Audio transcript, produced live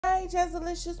Hey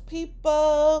Jazzalicious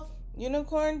people,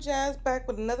 Unicorn Jazz back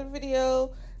with another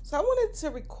video. So I wanted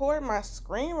to record my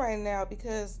screen right now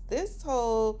because this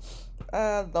whole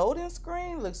loading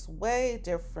screen looks way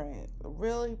different,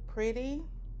 really pretty.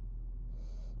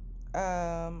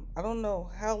 I don't know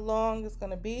how long it's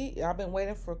gonna be. I've been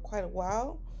waiting for quite a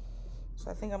while, so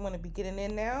I think I'm gonna be getting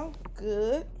in now.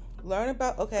 Good. Learn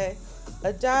about, okay,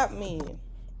 adopt me.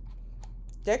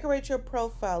 Decorate your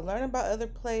profile. Learn about other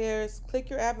players. Click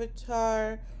your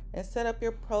avatar and set up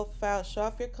your profile. Show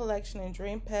off your collection and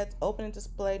dream pets. Open and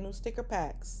display new sticker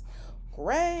packs.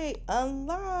 Great.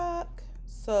 Unlock.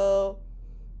 So,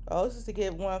 oh, this is to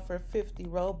get one for 50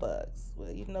 Robux.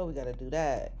 Well, you know we got to do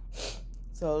that.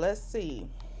 So, let's see.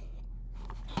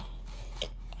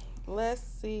 Let's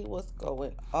see what's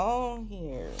going on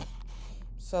here.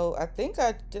 So, I think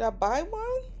did I buy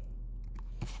one?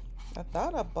 I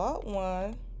thought I bought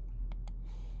one.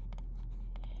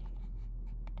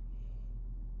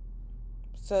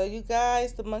 So you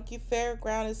guys, the monkey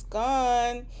fairground is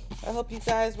gone. I hope you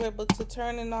guys were able to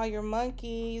turn in all your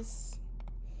monkeys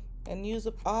and use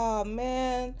up. Oh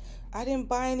man, I didn't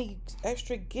buy any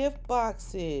extra gift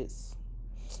boxes.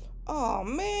 Oh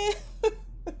man.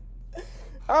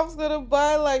 I was gonna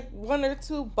buy like 1 or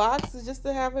 2 boxes just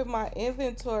to have in my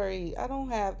inventory. I don't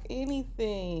have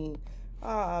anything.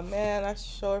 Oh man, I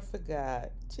sure forgot.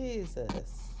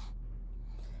 Jesus,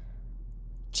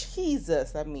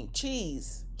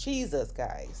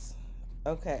 guys.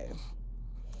 Okay,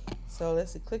 so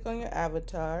let's see. Click on your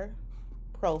avatar,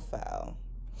 profile,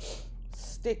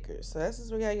 stickers. So this is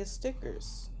where you have your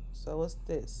stickers. So what's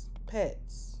this?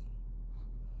 Pets.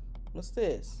 What's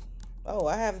this? Oh,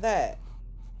 I have that.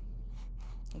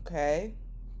 Okay.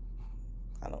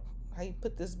 How you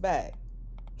put this back?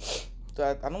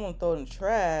 So I don't want to throw it in the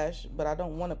trash, but I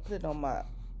don't want to put it on my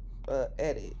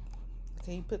edit.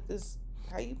 Can you put this?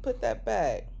 How you put that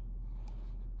back?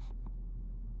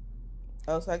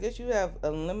 Oh, so I guess you have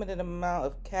a limited amount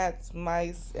of cats,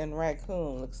 mice, and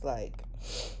raccoon, looks like.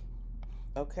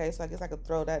 Okay, so I guess I could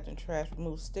throw that in the trash.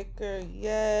 Remove sticker,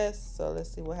 yes. So let's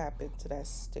see what happened to that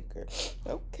sticker.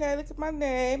 Okay, look at my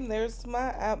name. There's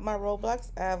my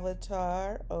Roblox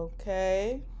avatar.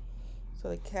 Okay, so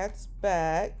the cat's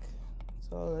back.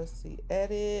 So let's see,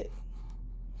 edit.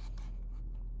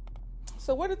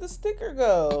 So where did the sticker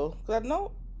go? Cause I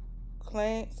know,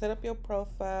 claim, set up your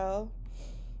profile,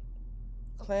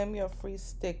 claim your free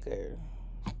sticker.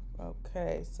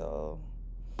 Okay, so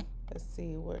let's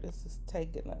see where this is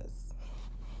taking us.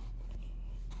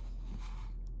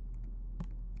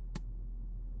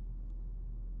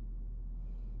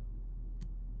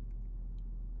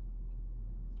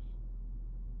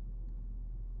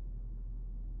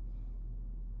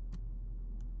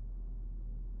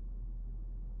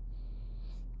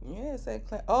 Yeah, it said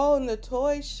claim. Oh, in the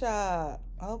toy shop.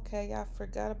 Okay, I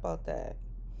forgot about that.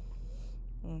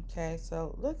 Okay,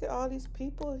 so look at all these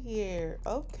people here.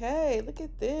 Okay, look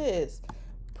at this.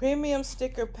 Premium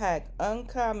sticker pack,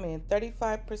 uncommon,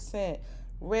 35%,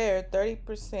 rare,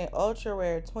 30%, ultra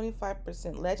rare,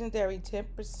 25%, legendary,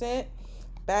 10%,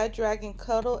 bad dragon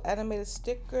cuddle, animated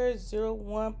sticker,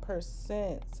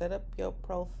 0.1%. Set up your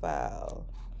profile.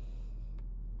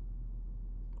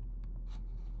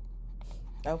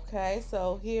 Okay,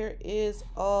 so here is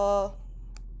all.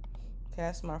 Okay,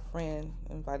 that's my friend.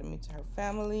 Invited me to her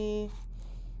family.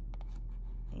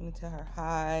 Let me tell her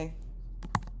hi.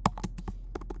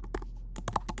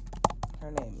 Her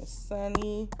name is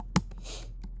Sunny.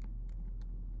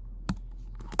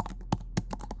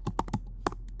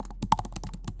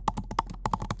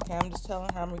 Okay, I'm just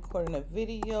telling her I'm recording a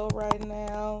video right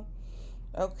now.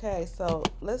 Okay, so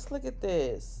let's look at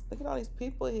this. Look at all these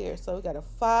people here. So we got a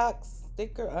fox,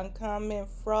 sticker, uncommon,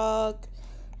 frog,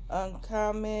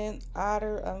 uncommon,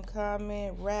 otter,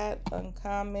 uncommon, rat,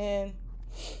 uncommon.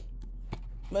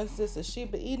 What's this? A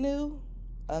Shiba Inu,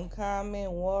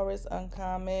 uncommon, walrus,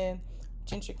 uncommon,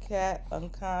 ginger cat,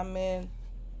 uncommon.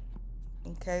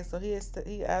 Okay, so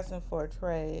he asking for a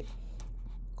trade.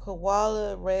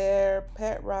 Koala rare,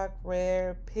 pet rock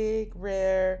rare, pig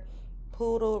rare,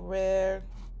 poodle rare.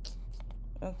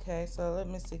 Okay, so let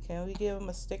me see. Can we give him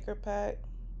a sticker pack?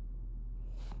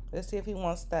 Let's see if he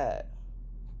wants that.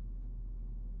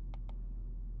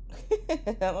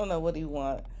 I don't know what he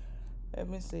wants. Let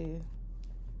me see.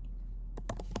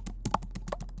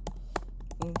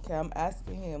 Okay, I'm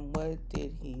asking him what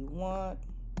did he want.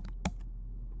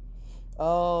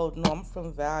 Oh no, I'm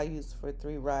from values for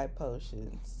 3 ride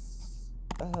potions.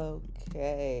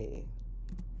 Okay.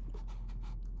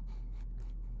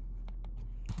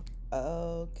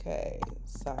 Okay,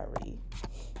 sorry.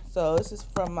 So this is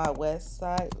from my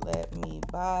website. Let me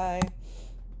buy.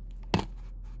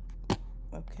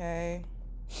 Okay.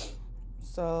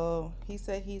 So he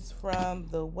said he's from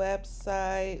the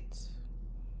website.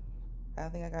 I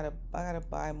think I gotta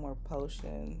buy more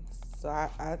potions. So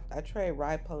I trade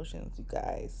rye potions, you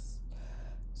guys.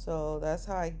 So that's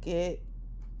how I get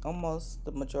almost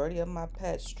the majority of my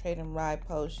pets, trading rye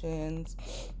potions,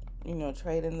 you know,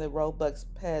 trading the Robux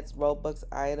pets, Robux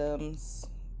items.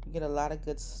 You get a lot of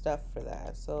good stuff for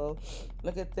that. So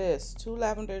look at this. 2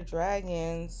 lavender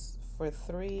dragons for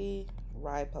 3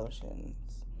 rye potions,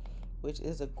 which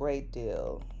is a great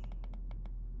deal.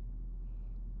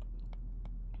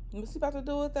 What's he about to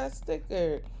do with that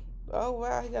sticker? Oh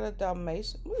wow, he got a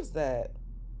Dalmatian. What is that?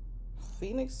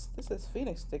 Phoenix. This is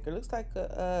Phoenix sticker. Looks like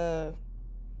a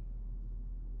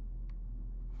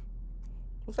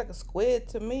squid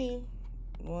to me.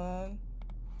 1,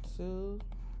 2,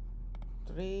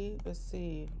 3. Let's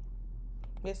see.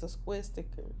 It's a squid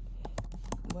sticker.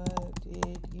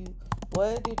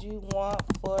 What did you want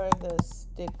for the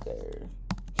sticker?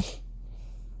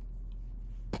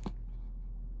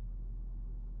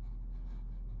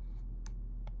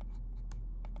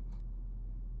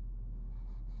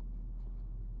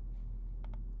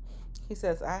 He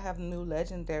says, I have new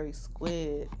legendary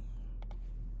squid.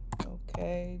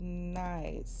 Okay,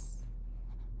 nice.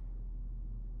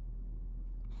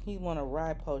 He want a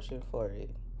rye potion for it.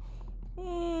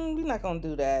 We're not gonna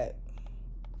do that.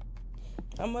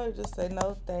 I'm gonna just say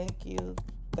no, thank you.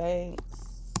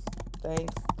 Thanks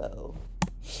though.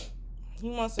 He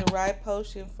wants a rye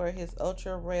potion for his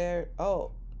ultra rare.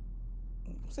 Oh,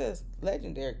 it says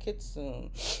legendary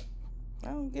Kitsune. I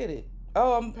don't get it.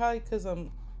 Oh, I'm probably because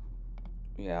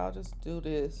yeah, I'll just do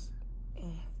this.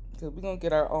 Because we're going to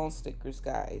get our own stickers,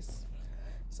 guys.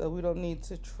 So we don't need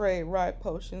to trade ride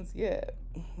potions yet.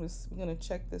 We're going to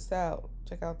check this out.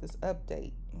 Check out this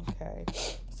update. Okay.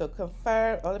 So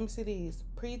confirm. Oh, let me see these.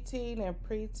 Preteen and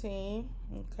preteen.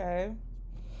 Okay.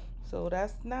 So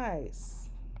that's nice.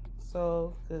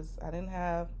 So, because I don't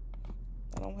have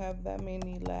that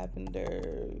many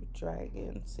lavender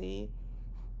dragons. See?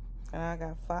 And I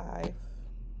got 5.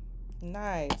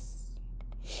 Nice.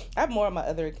 I have more on my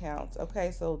other accounts.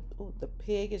 Okay, so the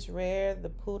pig is rare, the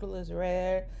poodle is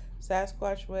rare,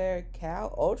 Sasquatch rare,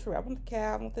 cow ultra rare. I want the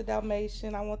cow, I want the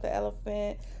Dalmatian, I want the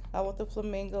elephant, I want the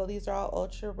flamingo. These are all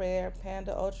ultra rare.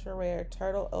 Panda ultra rare,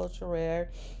 turtle ultra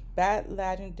rare, bat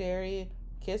legendary,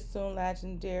 kitsune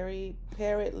legendary,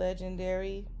 parrot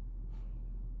legendary,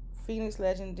 phoenix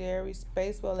legendary,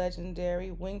 space whale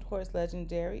legendary, winged horse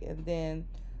legendary, and then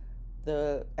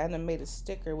the animated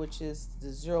sticker, which is the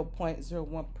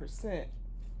 0.01%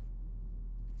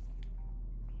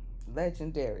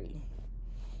 legendary.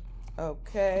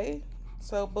 Okay,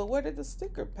 so but where did the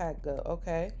sticker pack go?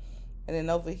 Okay, and then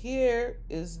over here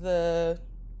is the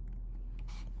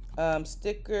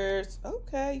stickers.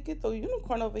 Okay, you get the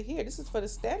unicorn over here. This is for the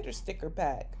standard sticker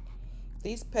pack.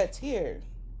 These pets here.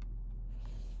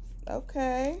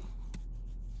 Okay.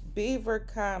 Beaver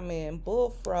common,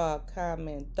 bullfrog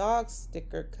common, dog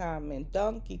sticker common,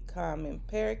 donkey common,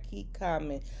 parakeet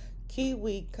common,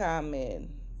 kiwi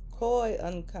common, koi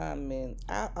uncommon,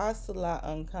 ocelot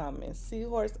uncommon,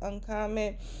 seahorse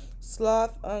uncommon,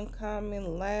 sloth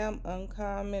uncommon, lamb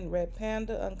uncommon, red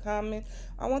panda uncommon.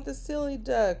 I want the silly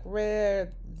duck,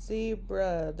 rare,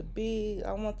 zebra, the bee.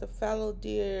 I want the fallow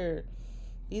deer.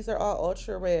 These are all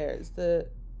ultra rares. The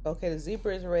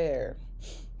zebra is rare.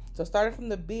 So starting from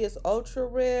the B is ultra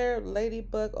rare,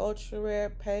 ladybug ultra rare,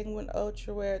 penguin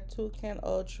ultra rare, toucan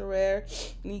ultra rare.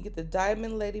 And you get the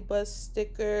diamond ladybug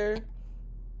sticker,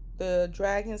 the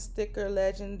dragon sticker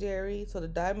legendary. So the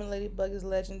diamond ladybug is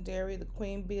legendary, the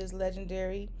queen bee is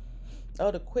legendary.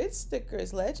 Oh, the quid sticker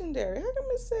is legendary. How come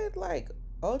it said like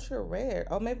ultra rare?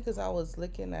 Oh, maybe because I was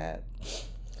looking at.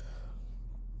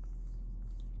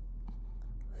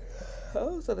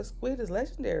 Oh, so the squid is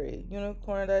legendary.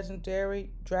 Unicorn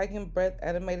legendary. Dragon breath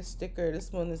animated sticker.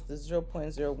 This one is the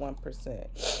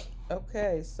 0.01%.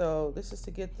 Okay, so this is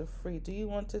to get the free. Do you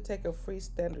want to take a free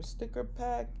standard sticker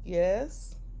pack?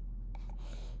 Yes.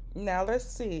 Now let's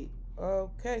see.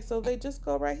 Okay, so they just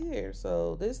go right here.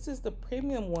 So this is the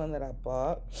premium one that I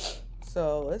bought.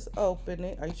 So let's open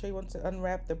it. Are you sure you want to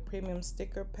unwrap the premium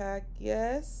sticker pack?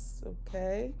 Yes.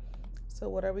 Okay. So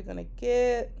what are we going to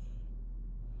get?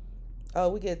 Oh,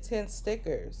 we get 10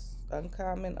 stickers.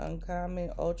 Uncommon,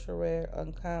 uncommon, ultra rare,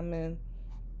 uncommon.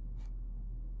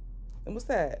 And what's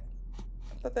that?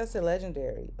 I thought that said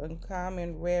legendary.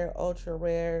 Uncommon, rare, ultra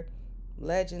rare,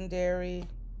 legendary.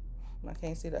 I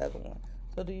can't see the other one.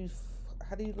 So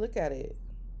how do you look at it?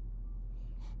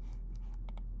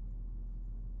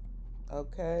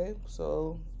 Okay,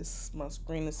 so my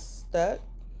screen is stuck.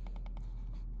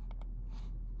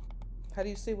 How do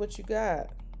you see what you got?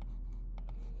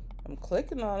 I'm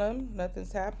clicking on them.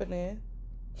 Nothing's happening.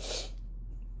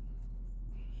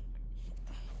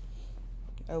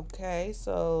 Okay,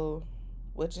 so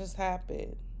what just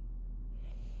happened?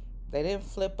 They didn't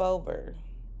flip over.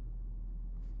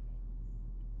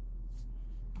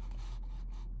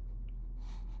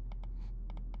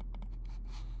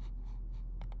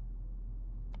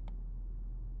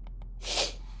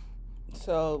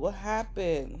 So what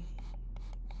happened?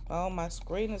 Oh, my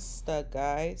screen is stuck,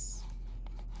 guys.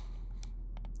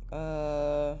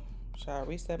 Should I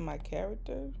reset my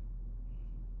character?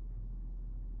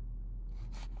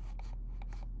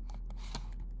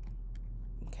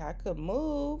 Okay, I could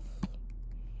move.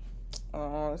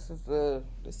 Oh,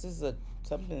 this is a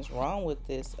something's wrong with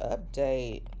this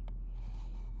update.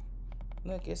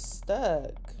 Look, it's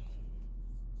stuck.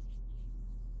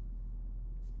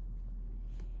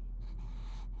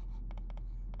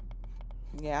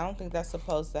 Yeah, I don't think that's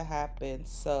supposed to happen.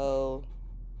 So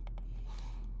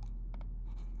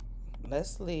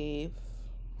let's leave.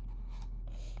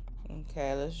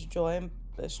 Okay, let's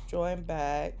join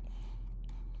back.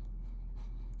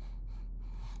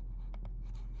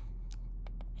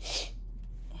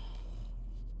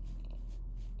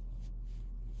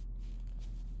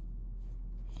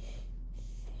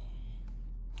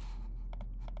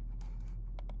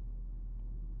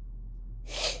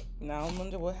 Now I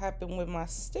wonder what happened with my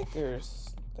stickers.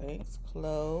 Thanks,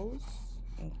 close.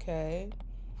 Okay.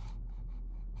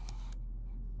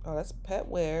 Oh, that's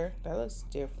petware. That looks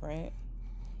different.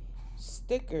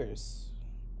 Stickers.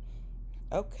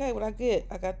 Okay, what I get?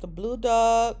 I got the blue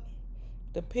dog,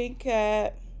 the pink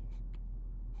cat,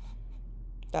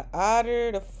 the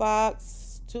otter, the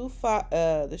fox,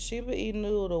 the Shiba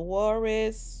Inu, the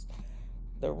walrus,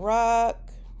 the rock.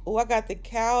 Oh, I got the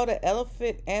cow, the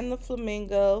elephant, and the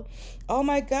flamingo. Oh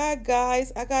my God,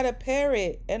 guys, I got a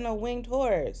parrot and a winged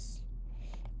horse.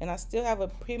 And I still have a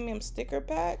premium sticker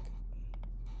pack.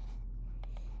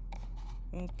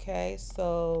 Okay,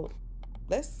 so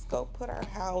let's go put our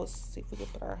house, see if we can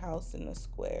put our house in the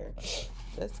square.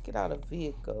 Let's get out a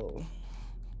vehicle.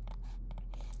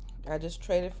 I just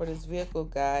traded for this vehicle,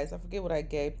 guys. I forget what I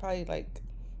gave. Probably like,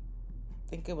 I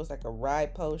think it was like a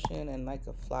ride potion and like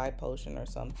a fly potion or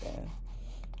something.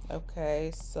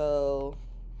 Okay, so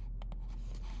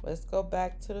let's go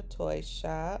back to the toy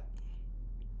shop.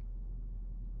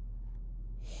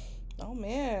 Oh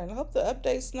man, I hope the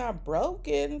update's not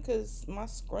broken because my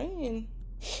screen.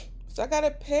 So I got a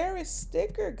Paris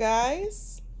sticker,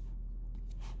 guys.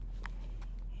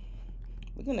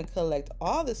 We're gonna collect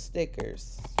all the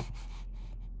stickers.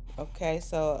 Okay,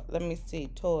 so let me see,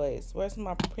 toys. Where's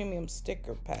my premium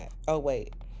sticker pack? Oh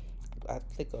wait, I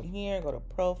click on here, go to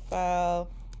profile,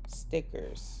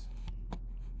 stickers.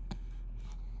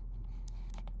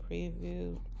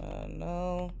 Preview,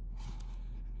 no.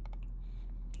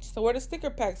 So where do sticker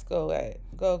packs go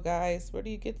guys? Where do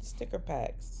you get the sticker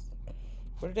packs?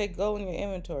 Where do they go in your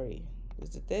inventory?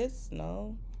 Is it this?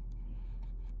 No.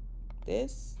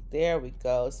 This? There we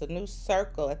go. It's a new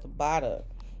circle at the bottom.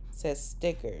 It says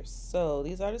stickers. So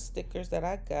these are the stickers that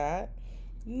I got.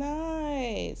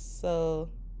 Nice. So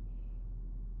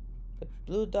the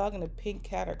blue dog and the pink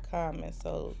cat are common.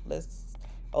 So let's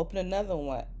open another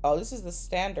one. Oh, this is the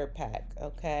standard pack.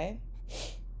 Okay.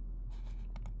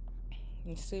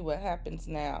 Let's see what happens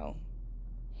now.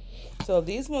 So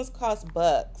these ones cost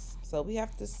bucks. So we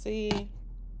have to see.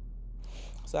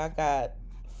 So I got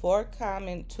 4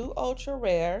 common, 2 ultra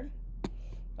rare,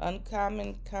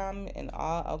 uncommon, common, and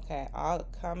all. Okay, all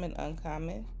common,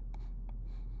 uncommon.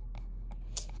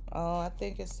 Oh, I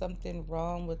think it's something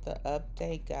wrong with the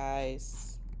update,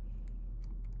 guys.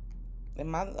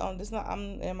 Am I on this?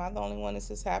 Am I the only one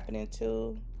this is happening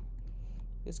to?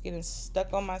 It's getting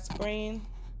stuck on my screen.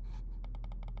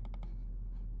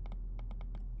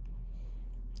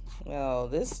 Oh,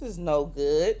 this is no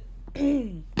good.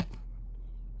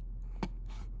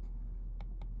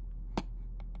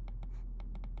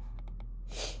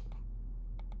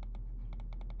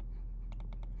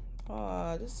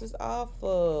 Oh, this is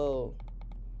awful.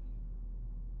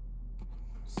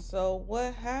 So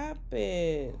what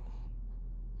happened?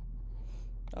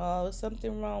 Oh, there's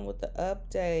something wrong with the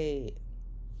update.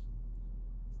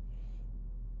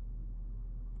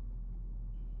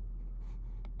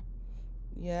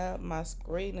 Yeah, my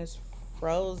screen is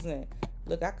frozen.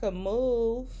 Look, I could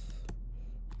move,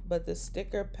 but the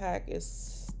sticker pack is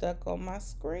stuck on my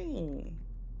screen.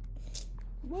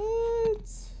 What?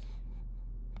 So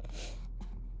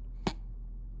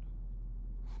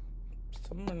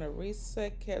I'm gonna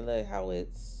reset. Look how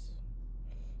it's.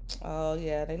 Oh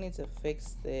yeah, they need to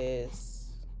fix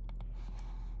this.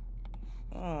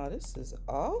 this is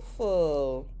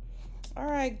awful. All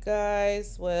right,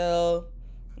 guys. Well,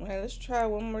 let's try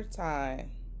one more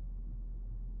time.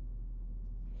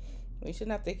 We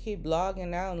shouldn't have to keep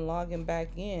logging out and logging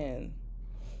back in.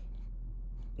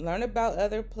 Learn about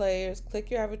other players.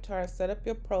 Click your avatar. Set up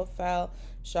your profile.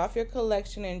 Show off your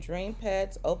collection and dream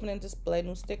pets. Open and display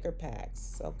new sticker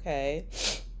packs. Okay.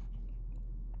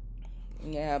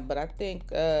 Yeah, but I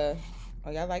think, oh,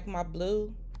 y'all like my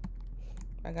blue?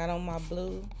 I got on my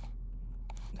blue.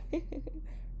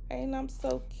 Ain't I'm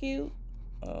so cute?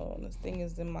 Oh, this thing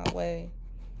is in my way.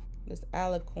 This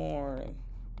alicorn.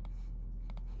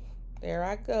 There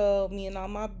I go. Me and all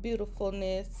my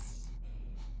beautifulness.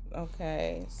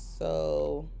 Okay,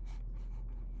 so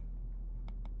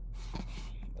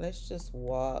let's just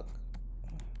walk.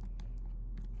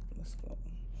 Let's go.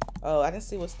 Oh, I didn't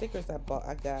see what stickers I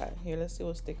got. Here, let's see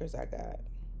what stickers I got.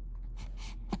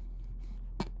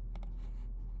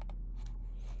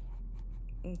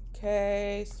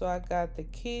 Okay, so I got the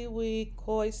kiwi,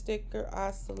 koi sticker,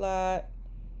 ocelot,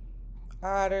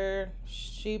 otter,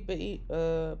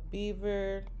 Shiba,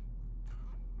 beaver,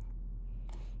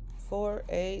 4,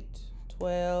 8,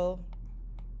 12,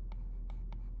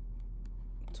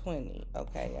 20.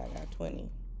 Okay, I got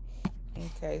 20.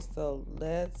 Okay, so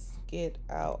let's get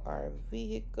out our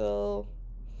vehicle.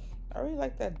 I really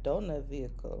like that donut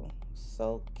vehicle.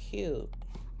 So cute.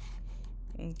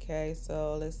 Okay,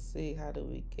 so let's see, how do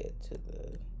we get to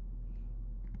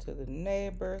the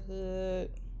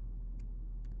neighborhood?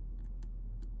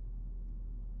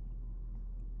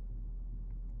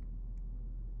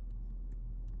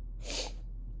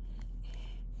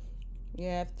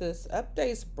 Yeah, if this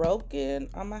update's broken,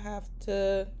 I'm gonna have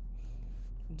to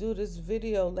do this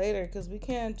video later, because we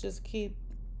can't just keep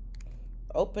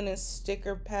opening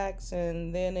sticker packs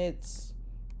and then it's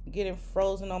getting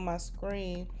frozen on my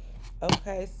screen.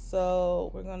 Okay,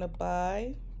 so we're gonna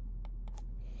buy.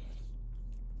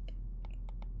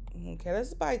 Okay,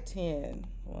 let's buy 10.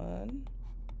 1,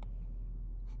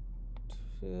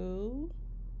 2,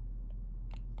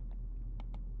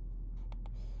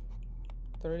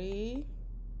 3.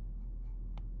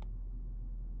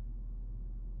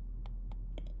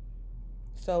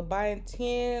 So buying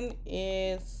 10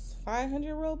 is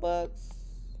 500 Robux.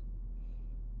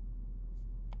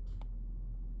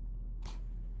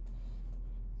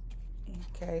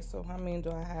 Okay, so how many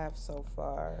do I have so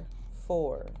far?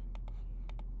 4.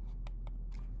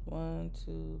 1,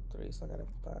 2, 3. So I gotta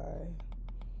buy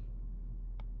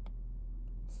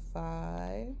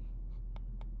 5.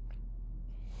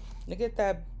 Look at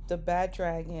that, the bad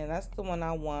dragon. That's the one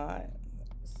I want.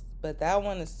 But that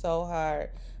one is so hard.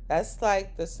 That's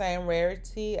like the same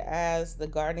rarity as the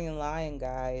guardian lion,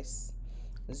 guys.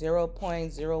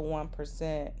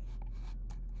 0.01%.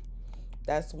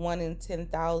 That's 1 in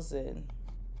 10,000.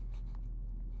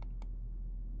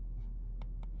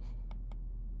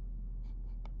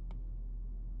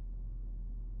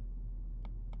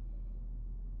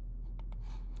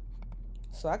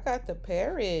 So I got the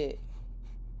parrot.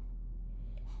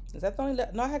 Is that the only?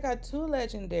 No, I got 2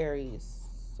 legendaries.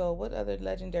 So what other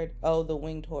legendary? Oh, the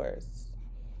winged horse.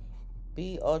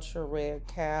 Bee, ultra rare,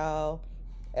 cow,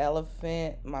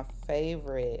 elephant, my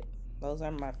favorite. Those are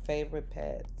my favorite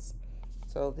pets.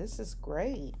 So this is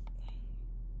great.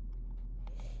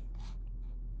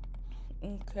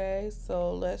 Okay,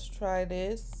 so let's try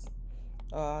this.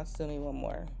 Oh, I still need one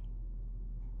more.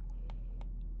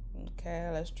 Okay,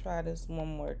 let's try this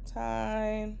one more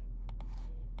time.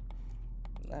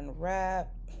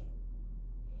 Unwrap.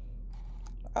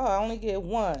 Oh, I only get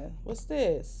 1. What's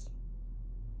this?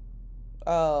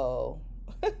 Oh.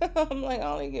 I'm like, I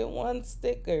only get 1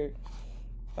 sticker.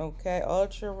 Okay,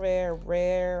 ultra rare,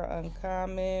 rare,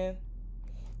 uncommon.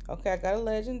 Okay, I got a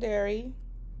legendary.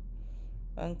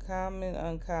 Uncommon,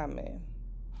 uncommon.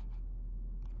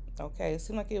 Okay, it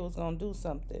seemed like it was gonna do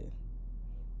something,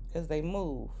 because they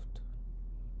moved.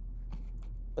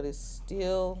 But it's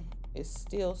still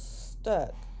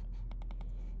stuck.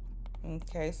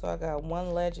 Okay, so I got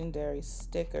 1 legendary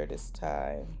sticker this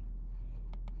time.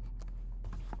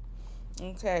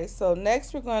 Okay, so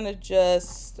next we're gonna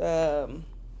just I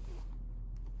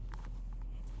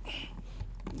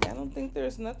don't think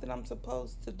there's nothing I'm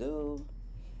supposed to do.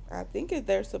 I think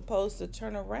they're supposed to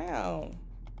turn around.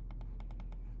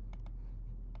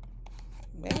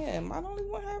 Man, am I the only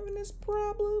one having this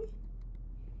problem?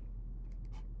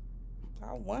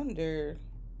 I wonder.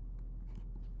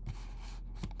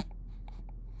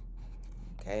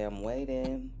 Okay, I'm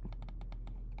waiting.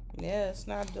 Yeah, it's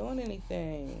not doing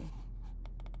anything.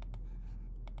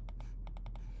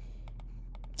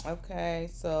 Okay,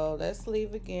 so let's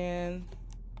leave again.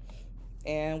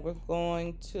 and we're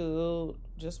going to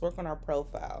just work on our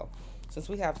profile since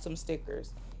we have some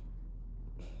stickers.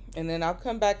 And then I'll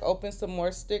come back, open some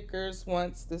more stickers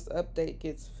once this update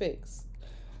gets fixed.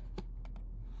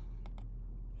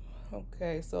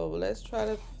 Okay, so let's try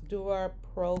to do our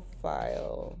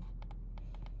profile.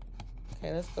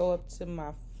 Okay, let's go up to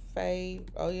my fave.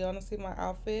 Oh, you want to see my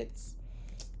outfits?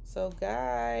 So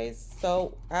guys,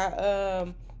 so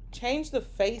I changed the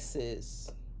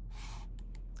faces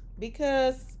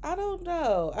because I don't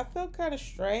know, I felt kind of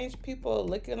strange people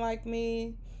looking like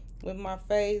me with my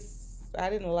face. I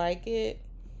didn't like it,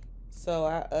 so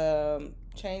I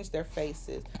changed their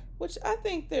faces, which I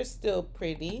think they're still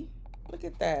pretty. Look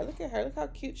at that, look at her, look how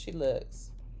cute she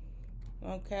looks.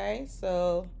 Okay,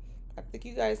 so I think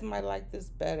you guys might like this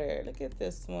better. Look at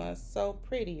this one, so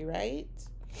pretty, right?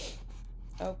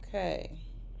 Okay.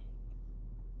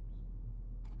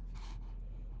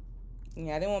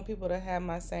 Yeah, I didn't want people to have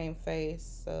my same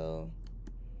face, so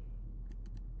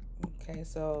okay,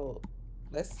 so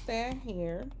let's stand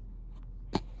here.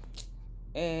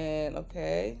 And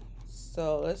okay,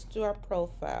 so let's do our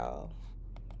profile.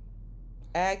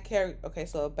 Add character. Okay,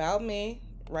 so about me,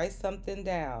 write something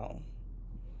down.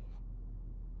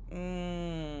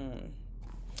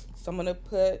 So I'm gonna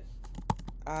put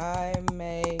I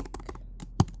make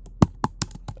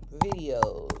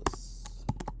videos.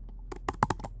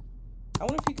 I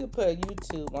wonder if you could put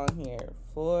YouTube on here,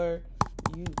 for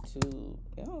YouTube.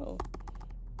 Oh,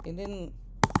 and then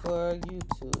for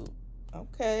YouTube.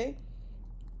 Okay.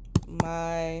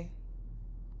 My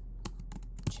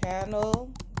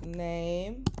channel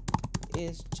name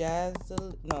is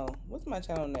no, what's my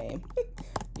channel name?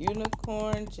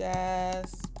 Unicorn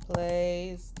Jazz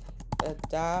Plays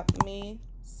Adopt Me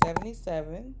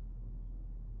 77.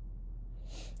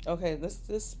 Okay, we're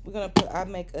gonna put I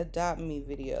make Adopt Me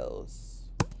videos.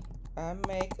 I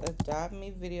make Adopt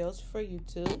Me videos for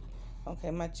YouTube.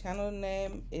 Okay, my channel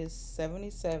name is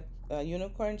 77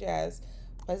 Unicorn Jazz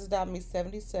Plays Adopt Me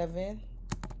 77.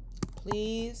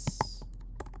 Please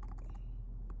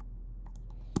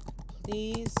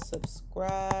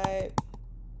subscribe.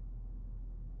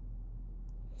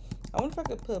 I wonder if I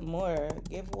could put more.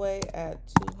 Giveaway at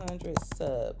 200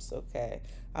 subs. Okay.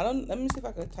 Let me see if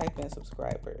I could type in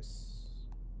subscribers.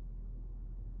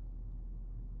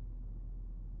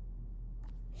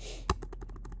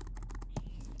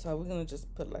 So we're going to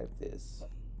just put like this.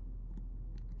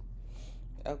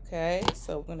 Okay.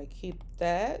 So we're going to keep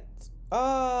that.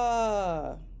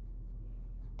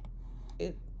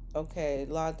 Okay.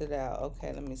 Logged it out.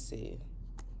 Okay. Let me see.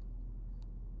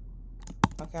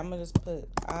 Okay, I'm gonna just put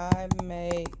I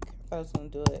thought I was gonna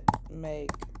do it.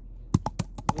 Make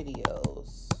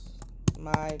videos.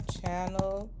 My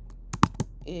channel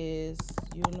is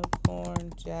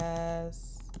Unicorn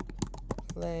Jazz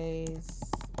Plays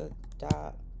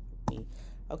Adopt Me.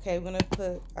 Okay, we're gonna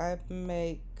put I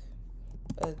make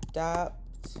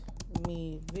Adopt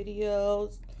Me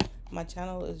videos. My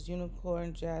channel is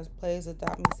Unicorn Jazz Plays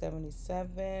Adopt Me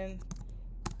 77.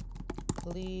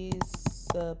 Please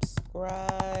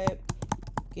subscribe.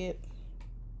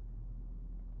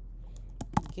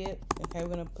 Okay, we're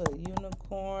gonna put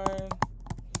unicorn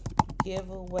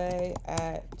giveaway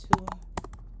at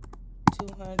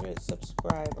 200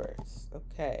 subscribers.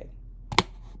 Okay,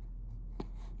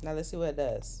 now let's see what it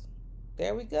does.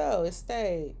 There we go, it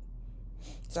stayed.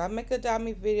 So I make Adopt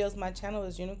Me videos. My channel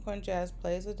is Unicorn Jazz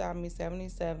Plays Adopt Me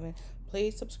 77.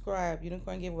 Please subscribe.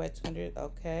 Unicorn giveaway 200.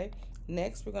 Okay,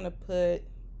 next we're gonna put,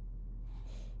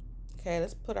 okay,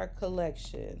 let's put our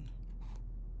collection.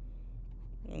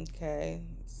 Okay,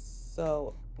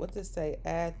 so what does it say?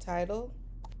 Add title.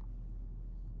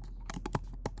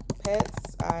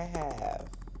 Pets I have.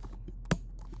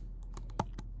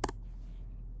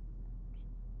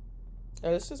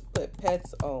 Or let's just put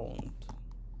pets owned.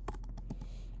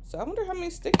 So I wonder how many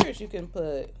stickers you can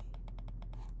put.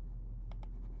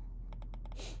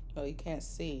 Oh, you can't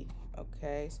see.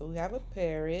 Okay, so we have a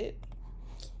parrot.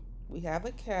 We have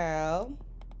a cow.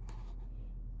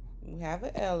 We have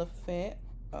an elephant.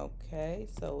 Okay,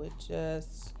 so it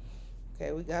just,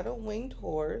 okay, we got a winged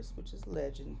horse, which is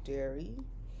legendary.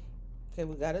 Okay,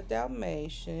 we got a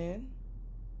Dalmatian.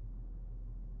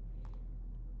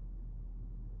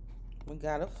 We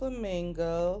got a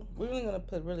flamingo. We're only gonna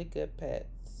put really good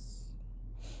pets.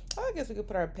 Oh, I guess we could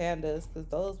put our pandas, because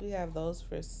those, we have those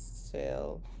for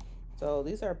sale. So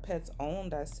these are pets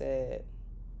owned, I said.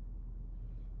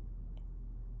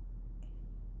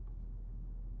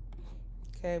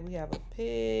 Okay, we have a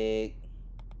pig.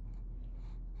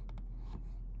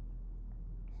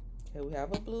 Okay, we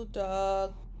have a blue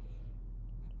dog.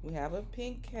 We have a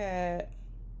pink cat.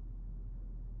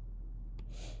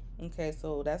 Okay,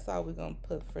 so that's all we're gonna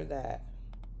put for that.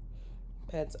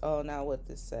 Pets. Oh, now what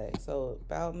this say? So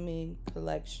about me,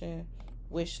 collection,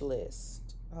 wish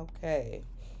list. Okay.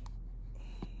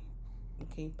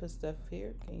 Can you put stuff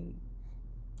here? Can you?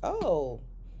 Oh,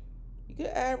 you can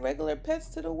add regular pets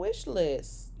to the wish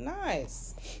list.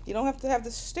 Nice. You don't have to have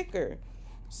the sticker.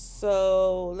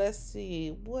 So let's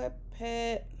see. What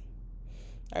pet?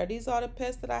 Are these all the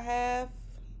pets that I have?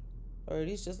 Or are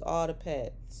these just all the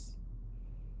pets?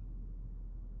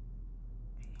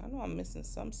 I know I'm missing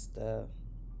some stuff.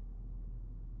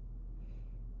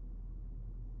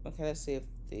 Okay, let's see if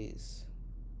these.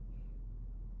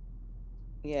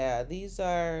 Yeah, these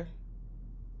are.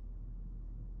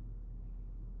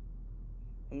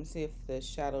 Let me see if the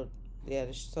shadow. Yeah,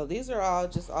 so these are all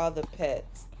just all the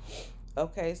pets.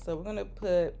 Okay, so we're gonna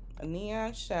put a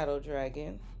neon shadow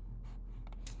dragon.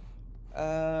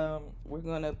 We're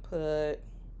gonna put.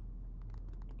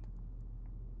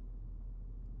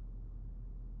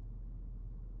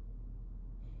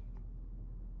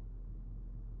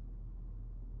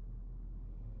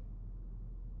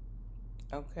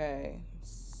 Okay,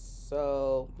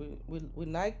 so we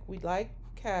like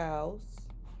cows.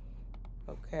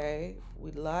 Okay,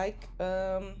 we like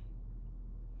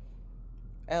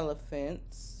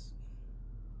elephants.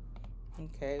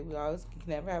 Okay, we always can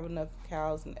never have enough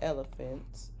cows and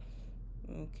elephants.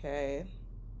 Okay.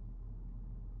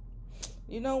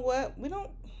 You know what? We don't.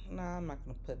 Nah, I'm not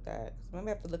gonna put that. Cause maybe I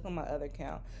have to look on my other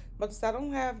account. But I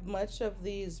don't have much of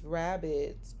these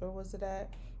rabbits. Where was it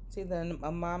at? See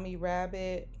a mommy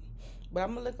rabbit. But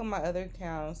I'm gonna look on my other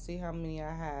account and see how many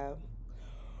I have.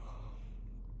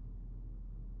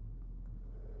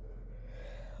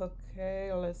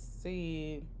 Okay, let's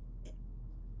see.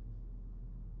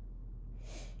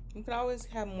 You can always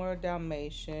have more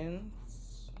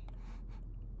Dalmatians.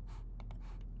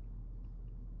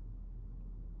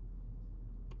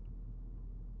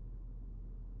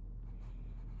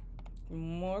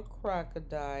 More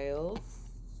crocodiles.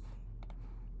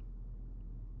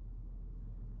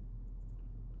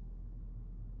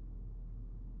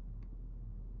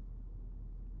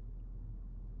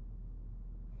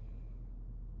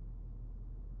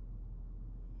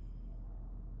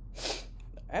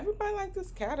 Everybody liked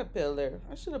this caterpillar.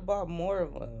 I should have bought more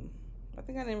of them. I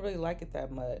think I didn't really like it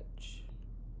that much.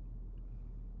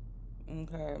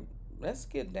 Okay, let's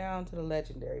get down to the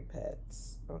legendary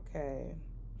pets. Okay,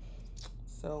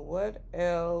 so what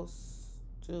else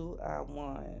do I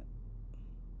want?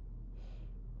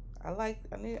 I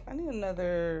need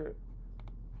another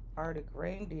Arctic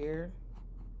reindeer.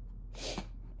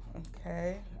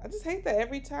 Okay, I just hate that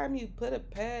every time you put a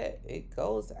pet, it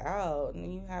goes out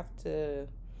and you have to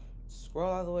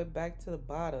scroll all the way back to the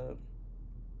bottom.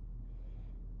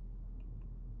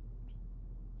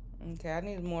 Okay, I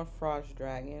need more frost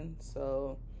dragon,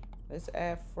 so let's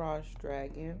add frost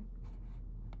dragon.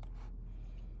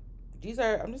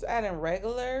 I'm just adding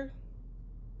regular.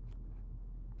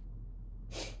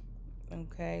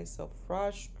 Okay, so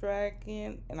frost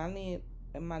dragon, and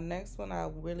in my next one I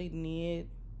really need,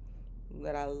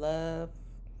 that I love,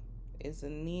 is a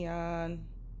neon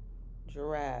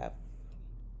giraffe.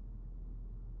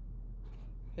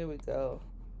 Here we go.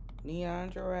 Neon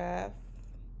giraffe.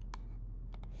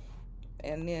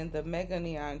 And then the mega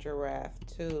neon giraffe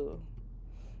too.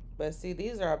 But see,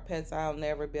 these are pets I'll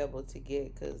never be able to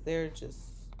get because they're just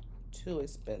too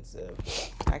expensive.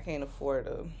 I can't afford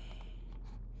them.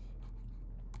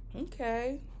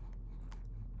 Okay.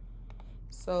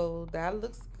 So that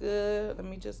looks good. Let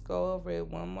me just go over it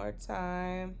one more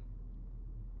time.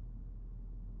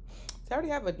 So I already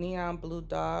have a neon blue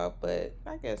dog, but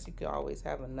I guess you could always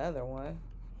have another one.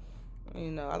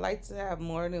 You know, I like to have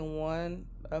more than one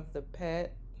of the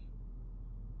pet.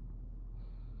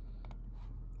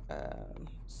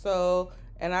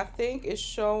 And I think it's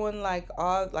showing like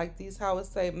all, like these, how it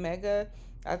say mega.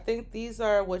 I think these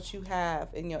are what you have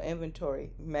in your inventory,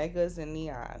 megas and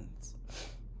neons.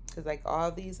 Because like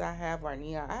all these I have are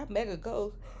neon. I have mega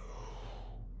ghost.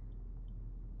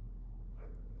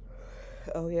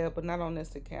 Oh yeah, but not on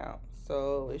this account.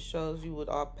 So it shows you what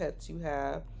all pets you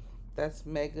have. That's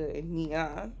mega and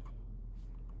neon.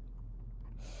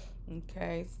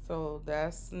 Okay, so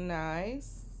that's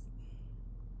nice.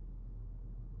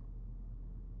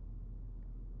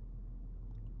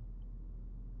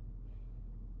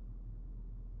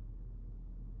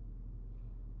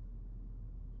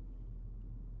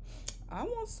 I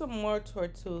want some more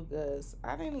tortugas.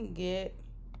 I didn't get,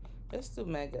 let's do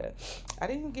mega. I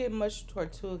didn't get much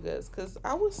tortugas because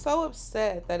I was so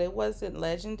upset that it wasn't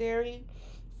legendary.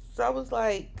 So I was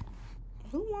like,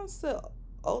 who wants the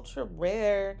ultra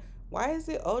rare Why is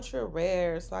it ultra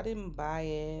rare? So I didn't buy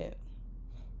it.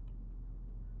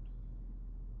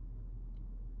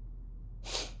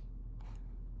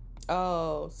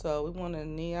 Oh, so we want a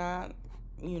neon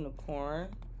unicorn.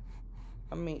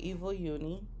 I mean, evil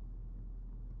uni.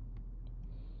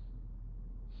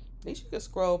 At least you can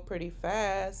scroll pretty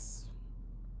fast.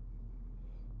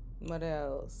 What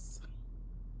else?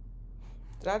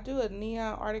 Did I do a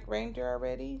neon Arctic Ranger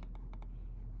already?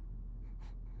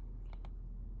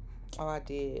 Oh, I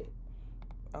did.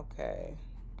 Okay.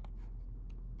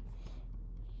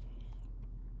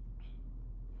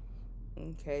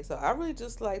 Okay, so I really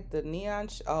just like the neon.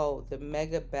 Oh, the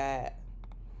Mega Bat.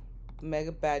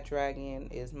 Mega Bat Dragon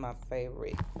is my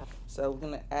favorite. So we're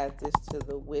gonna add this to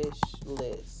the wish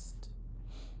list.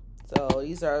 So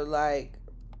these are like,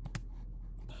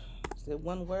 is it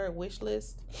one word, wish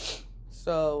list?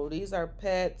 So these are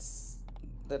pets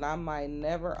that I might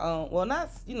never own. Well, not,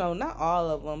 you know, not all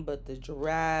of them, but the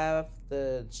giraffe,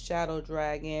 the shadow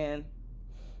dragon,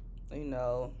 you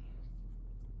know,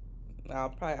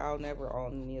 I'll never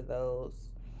own any of those.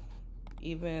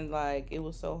 Even like it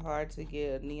was so hard to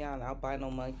get a neon albino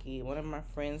monkey. One of my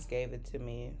friends gave it to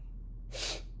me.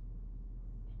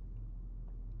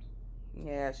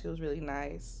 Yeah, she was really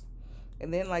nice.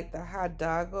 And then like the hot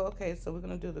doggo. Okay, so we're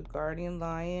gonna do the guardian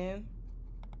lion.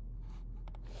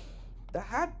 The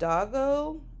hot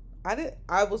doggo,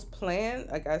 I was playing,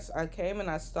 like I came and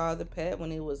I saw the pet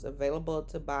when it was available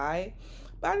to buy,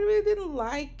 but I really didn't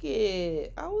like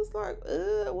it. I was like,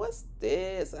 ugh, what's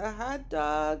this? A hot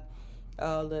dog?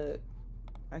 Oh look,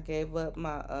 I gave up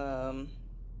my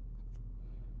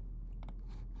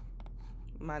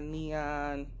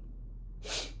neon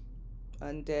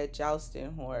undead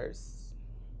jousting horse.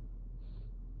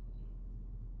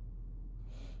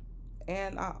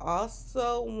 And I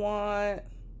also want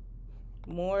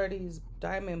more of these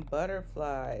diamond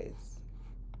butterflies,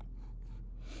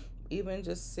 even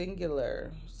just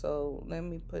singular. So let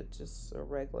me put just a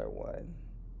regular one.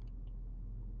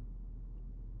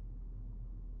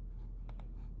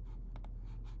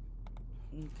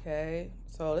 Okay,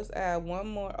 so let's add one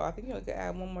more. Oh, I think you can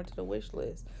add one more to the wish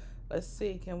list. Let's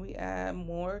see, can we add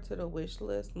more to the wish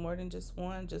list, more than just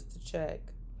one, just to check?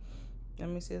 Let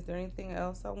me see, is there anything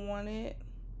else I wanted?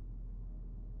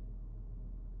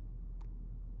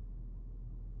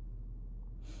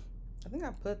 I think I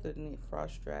put the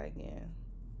frost dragon.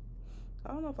 I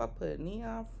don't know if I put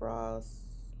neon frost.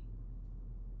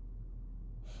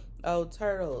 Oh,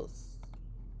 turtles.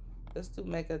 Let's do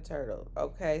mega turtle.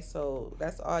 Okay, so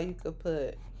that's all you could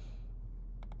put.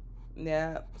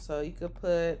 Yeah, so you could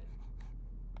put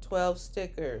 12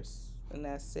 stickers and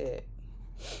that's it.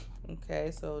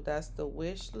 Okay, so that's the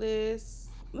wish list.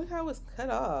 Look how it's cut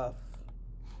off.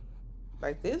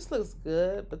 Like this looks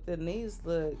good, but then these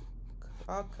look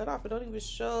all cut off. It don't even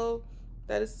show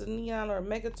that it's a neon or a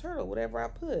mega turtle, whatever I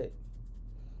put.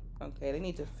 Okay, they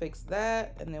need to fix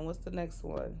that. And then what's the next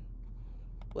one?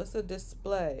 What's the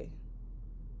display?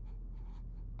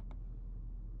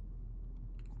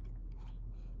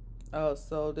 Oh,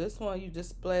 so this one you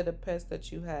display the pets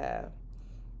that you have.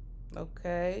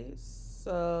 Okay,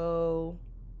 so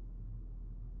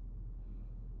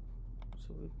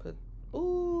should we put,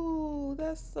 ooh,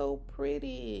 that's so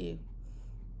pretty.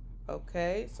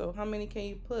 Okay, so how many can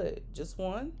you put? Just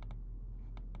one?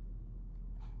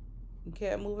 You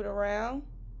can't move it around?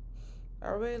 I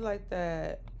really like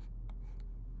that.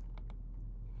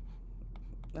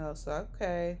 Oh, so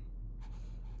okay.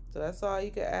 So that's all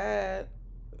you can add.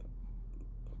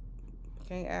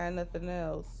 Can't add nothing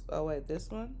else. Oh wait, this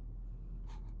one?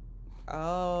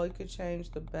 Oh, you could change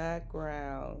the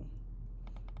background.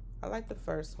 I like the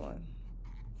first one.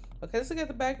 Okay, let's look at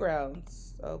the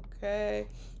backgrounds. Okay,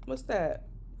 what's that?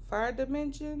 Fire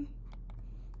dimension?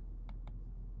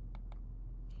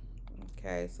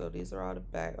 Okay, so these are all the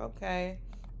back. Okay,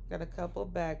 got a couple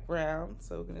backgrounds,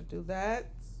 so we're gonna do that.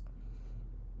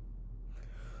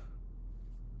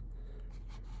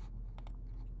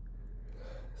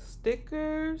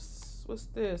 Stickers. What's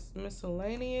this?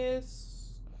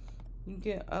 Miscellaneous. You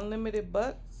get unlimited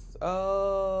bucks.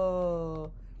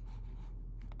 Oh,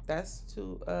 that's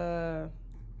to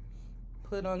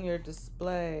put on your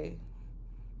display.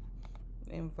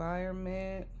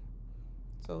 Environment.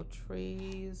 So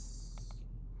trees,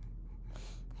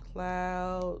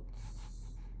 clouds.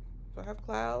 Do I have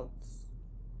clouds?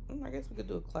 I guess we could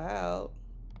do a cloud.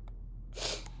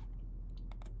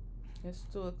 Let's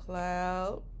do a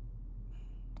cloud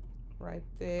right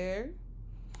there.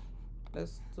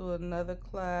 Let's do another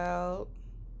cloud.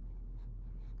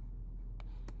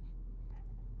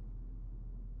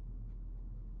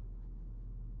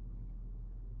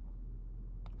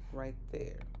 right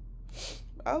there.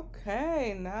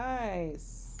 Okay,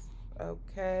 nice.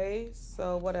 Okay,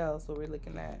 so what else are we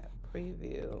looking at?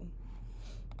 Preview.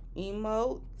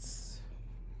 Emotes.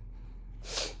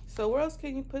 So where else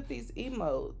can you put these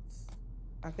emotes?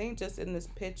 I think just in this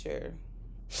picture.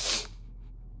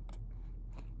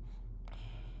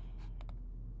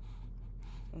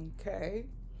 Okay.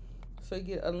 So you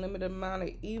get a limited amount of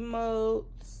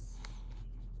emotes.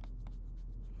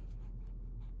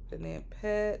 And then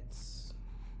pets.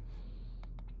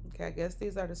 Okay, I guess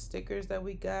these are the stickers that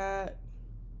we got.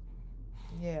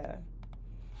 Yeah.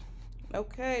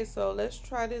 Okay, so let's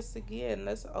try this again.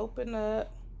 Let's open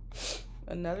up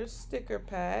another sticker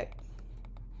pack.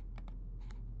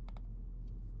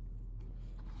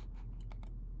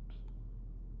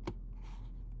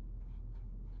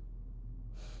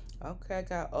 Okay, I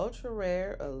got ultra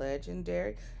rare, a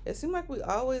legendary. It seems like we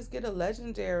always get a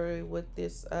legendary with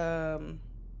this. I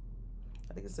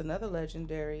think it's another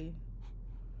legendary.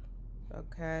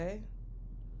 Okay.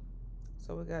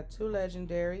 So we got 2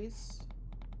 legendaries.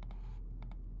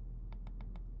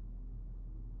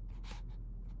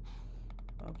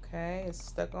 Okay, it's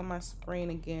stuck on my screen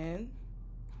again.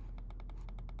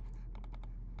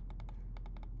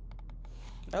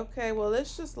 Okay, well,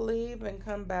 let's just leave and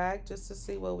come back just to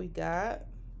see what we got.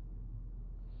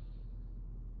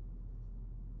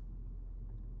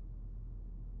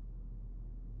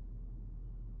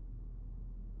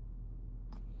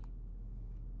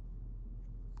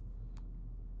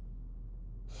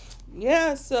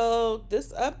 Yeah, so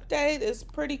this update is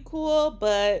pretty cool,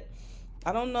 but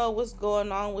I don't know what's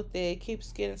going on with it. It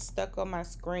keeps getting stuck on my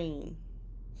screen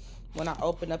when I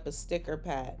open up a sticker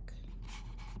pack.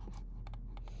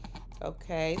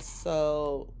 Okay,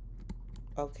 so,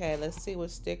 okay, let's see what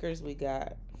stickers we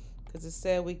got. Because it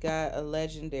said we got a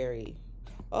legendary.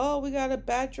 Oh, we got a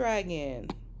bat dragon.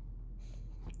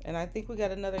 And I think we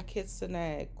got another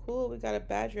kitsune. Cool, we got a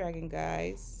bat dragon,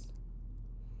 guys.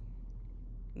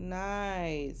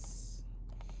 Nice.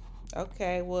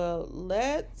 Okay, well,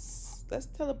 let's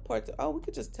teleport to, oh, we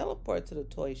could just teleport to the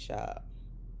toy shop.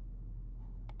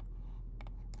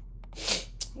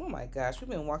 Oh my gosh, we've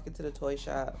been walking to the toy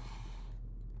shop.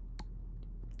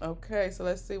 Okay, so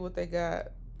let's see what they got.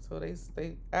 So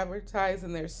they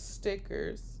advertising their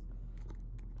stickers.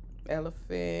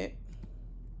 Elephant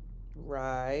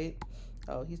ride.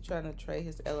 Oh, he's trying to trade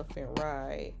his elephant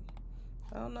ride.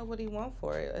 I don't know what he want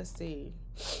for it. Let's see.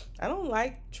 I don't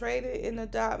like trade it and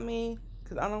adopt me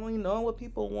because I don't really know what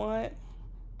people want.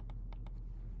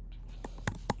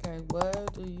 Okay,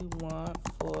 what do you want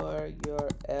for your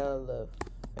elephant?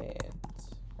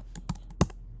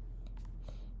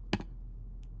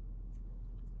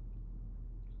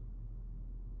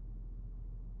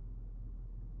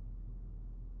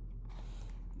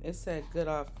 It said good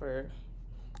offer.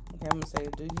 Okay, I'm gonna say,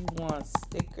 do you want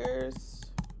stickers?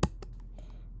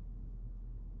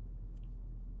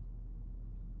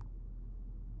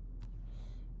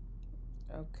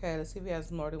 Okay, let's see if he has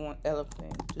more than one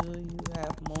elephant. Do you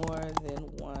have more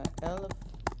than one elephant?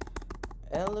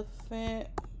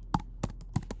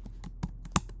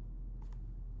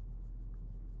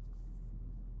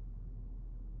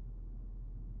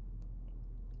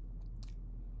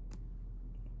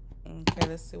 Okay,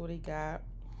 let's see what he got.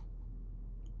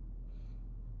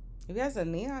 If he has a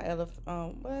neon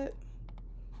elephant, what?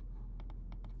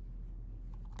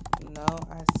 No,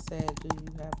 I said, do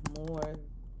you have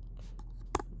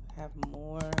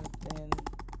more than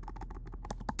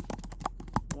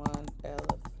one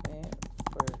elephant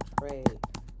for trade?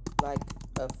 Like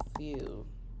a few.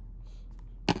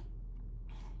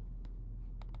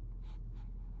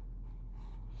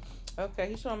 Okay,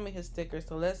 he's showing me his stickers,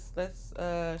 so let's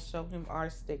show him our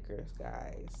stickers,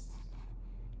 guys.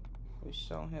 We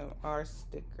show him our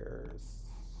stickers.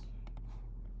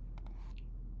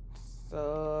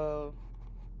 So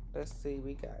let's see,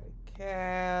 we got a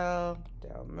cow,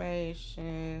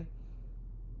 Dalmatian.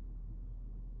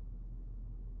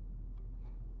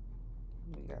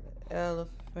 We got an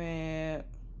elephant,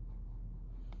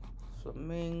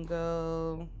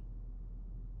 flamingo,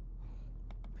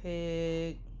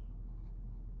 pig.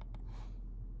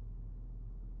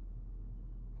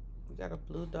 We got a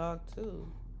blue dog too.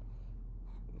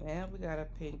 And we got a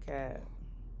pink cat.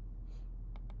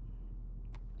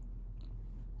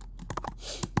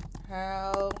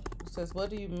 How, it says, what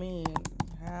do you mean?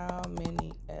 How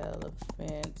many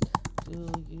elephants do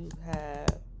you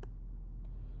have?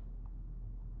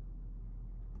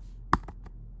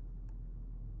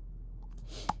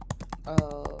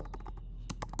 Oh,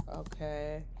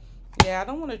 okay. Yeah, I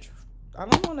don't want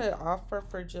to offer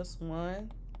for just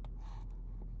one.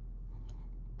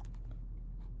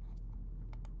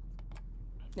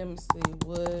 Let me see.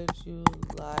 Would you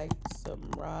like some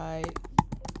ride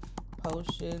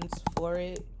potions for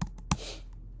it?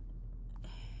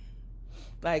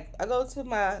 Like, I go to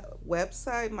my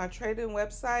website, my trading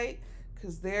website,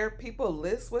 because there people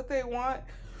list what they want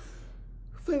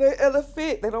for their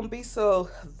elephant. They don't be so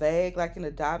vague like in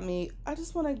Adopt Me. I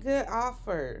just want a good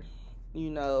offer, you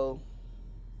know.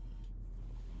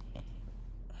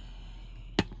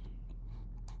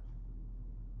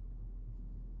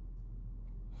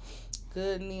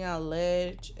 Good neon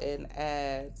ledge and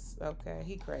ads. Okay,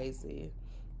 he crazy.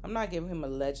 I'm not giving him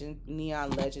a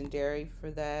neon legendary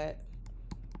for that.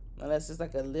 Unless it's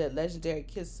like a legendary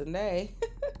Kitsune.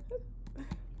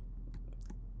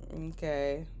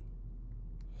 Okay.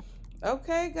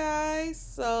 Okay, guys.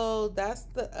 So that's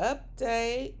the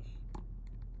update.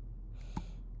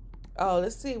 Oh,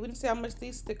 let's see. We can see how much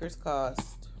these stickers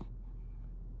cost.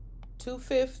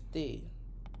 $250.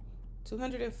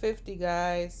 $250,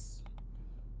 guys.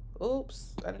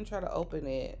 Oops, I didn't try to open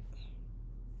it.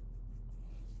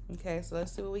 Okay, so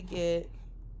let's see what we get.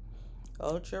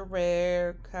 Ultra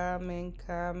rare, common,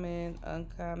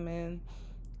 uncommon,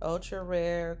 ultra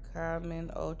rare,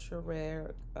 common, ultra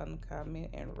rare, uncommon,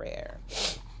 and rare.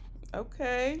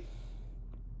 Okay.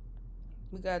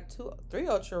 We got 3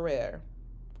 ultra rare.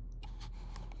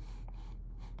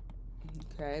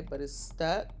 Okay, but it's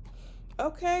stuck.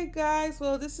 Okay, guys.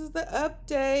 Well, this is the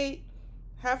update.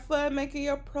 Have fun making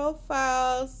your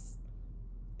profiles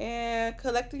and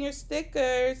collecting your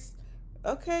stickers.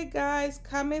 Okay, guys.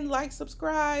 Comment, like,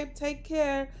 subscribe. Take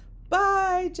care.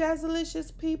 Bye,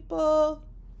 Jazzalicious people.